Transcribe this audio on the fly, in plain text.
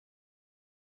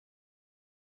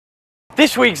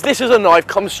This week's This Is a Knife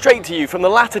comes straight to you from the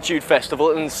Latitude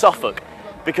Festival in Suffolk,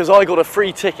 because I got a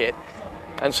free ticket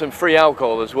and some free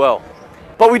alcohol as well.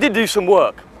 But we did do some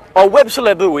work. Our web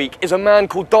celeb of the week is a man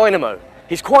called Dynamo.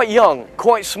 He's quite young,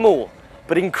 quite small,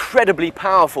 but incredibly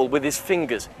powerful with his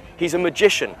fingers. He's a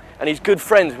magician and he's good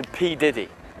friends with P. Diddy.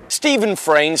 Stephen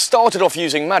Frayne started off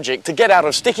using magic to get out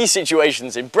of sticky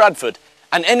situations in Bradford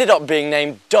and ended up being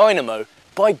named Dynamo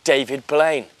by David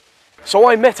Blaine. So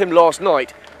I met him last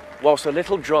night whilst a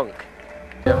little drunk.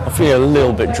 I'm feeling a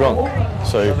little bit drunk,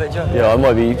 so yeah, I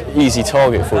might be easy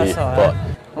target for you. Right. But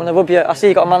I'm gonna rub you. I see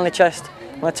you got a manly chest.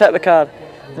 I'm gonna take the card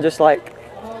and just like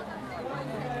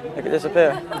make it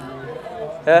disappear.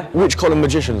 Yeah. which kind of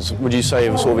magicians would you say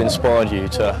have sort of inspired you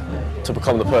to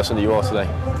become the person that you are today?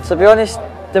 So to be honest,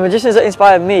 the magicians that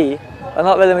inspired me are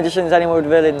not really magicians anyone would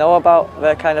really know about.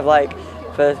 They're kind of like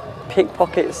the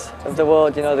pickpockets of the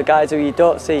world, you know, the guys who you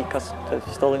don't see because they've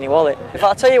stolen your wallet. In fact,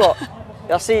 I'll tell you what,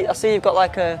 I see you've got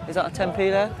like is that a 10p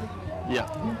there? Yeah.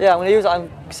 Yeah, I'm going to use that.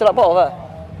 See that bottle there?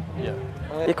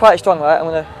 Yeah. You're quite strong, right? I'm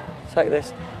going to take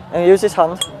this. And use this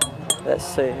hand. Let's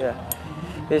see, yeah.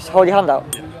 You just hold your hand out.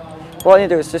 Yeah. What you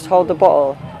do is just hold the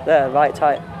bottle there, right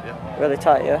tight. Yeah. Really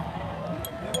tight, yeah?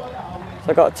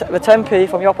 So I got the 10p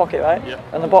from your pocket, right? Yeah.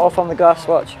 And the bottle from the glass,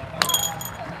 watch.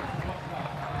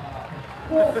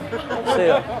 See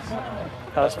that?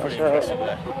 That's for sure.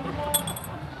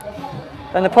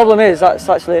 And the problem is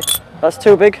that's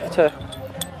too big to.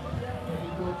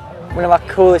 One of my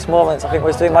coolest moments I think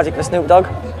was doing magic for Snoop Dogg.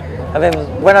 And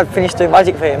then when I'd finished doing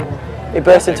magic for him, he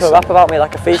burst into a rap about me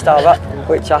like a freestyle rap,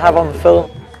 which I have on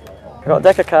film. I've got a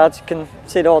deck of cards, you can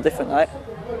see they're all different, right?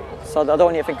 So I don't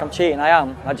want you to think I'm cheating, I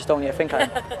am, I just don't want you to think I am.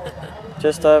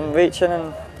 Just reach in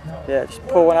and yeah, just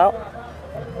pull one out.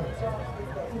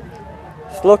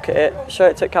 Just look at it, show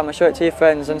it to the camera, show it to your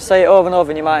friends and say it over and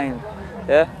over in your mind,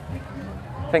 yeah?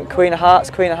 Think Queen of Hearts,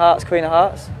 Queen of Hearts, Queen of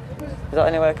Hearts. Is that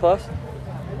anywhere close?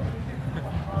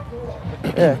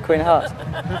 Yeah, Queen of Hearts.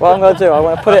 What I'm going to do,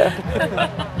 I'll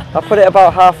put it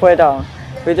about halfway down.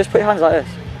 You just put your hands like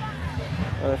this.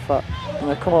 Really flat. I'm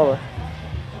going to come over.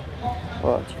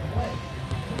 Watch.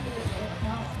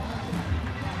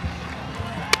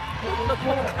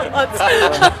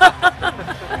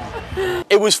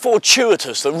 It was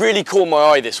Fortuitous that really caught my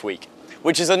eye this week,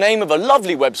 which is the name of a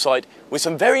lovely website with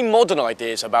some very modern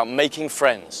ideas about making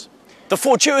friends. The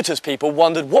Fortuitous people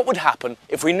wondered what would happen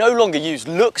if we no longer used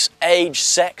looks, age,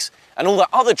 sex and all that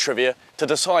other trivia to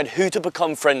decide who to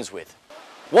become friends with.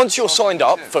 Once you're signed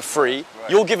up for free,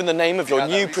 you're given the name of your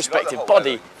new prospective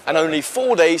buddy and only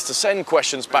 4 days to send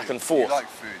questions back and forth.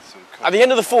 At the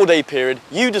end of the 4-day period,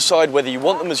 you decide whether you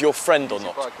want them as your friend or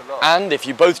not. And if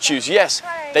you both choose yes,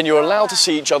 then you're allowed to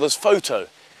see each other's photo,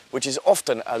 which is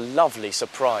often a lovely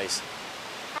surprise.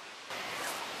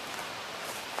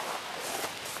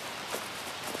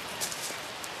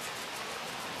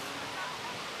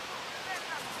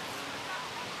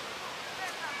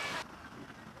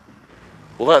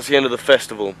 Well, that's the end of the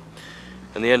festival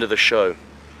and the end of the show.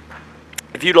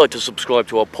 If you'd like to subscribe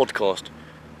to our podcast,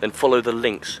 then follow the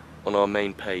links on our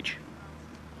main page.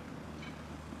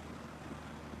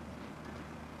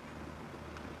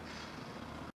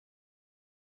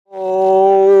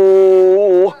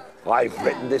 Oh, I've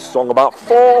written this song about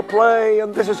foreplay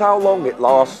and this is how long it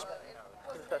lasts.